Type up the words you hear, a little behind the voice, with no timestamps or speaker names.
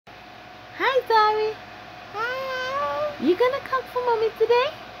Hi, Zari. Hi. You gonna come for mommy today?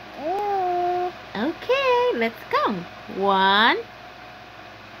 Okay, let's count. 1,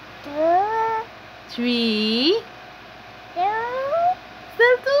 2, 3. 2,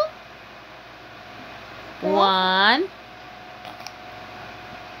 Still 2? 1,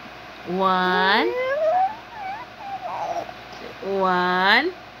 1,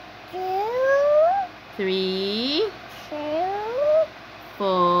 1, 3,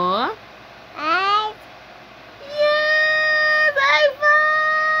 4. Yes, high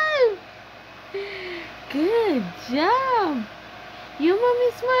five! Good job. You mommy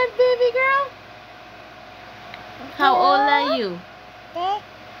smart, baby girl. How old are you?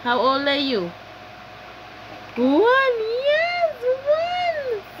 How old are you? 1. Yes,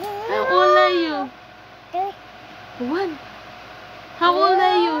 1. How old are you? 1. How old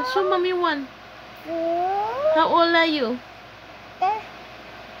are you? Show mommy 1. How old are you?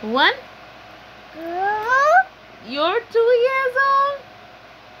 1. You're 2 years old?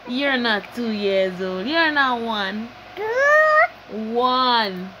 You're not 2 years old. You're not 1.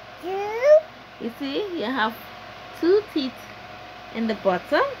 1. You see, you have 2 teeth in the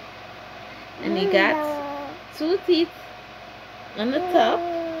bottom, and you got 2 teeth on the top.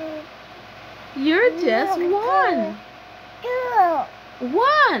 You're just 1.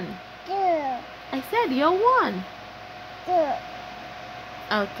 1. I said you're 1.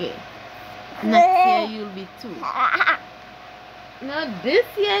 Okay. Next year you'll be 2. No, this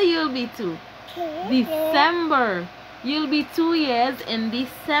year you'll be 2. December. You'll be 2 years in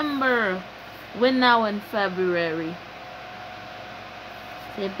December. We're now in February.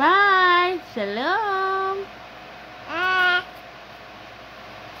 Say bye. Shalom.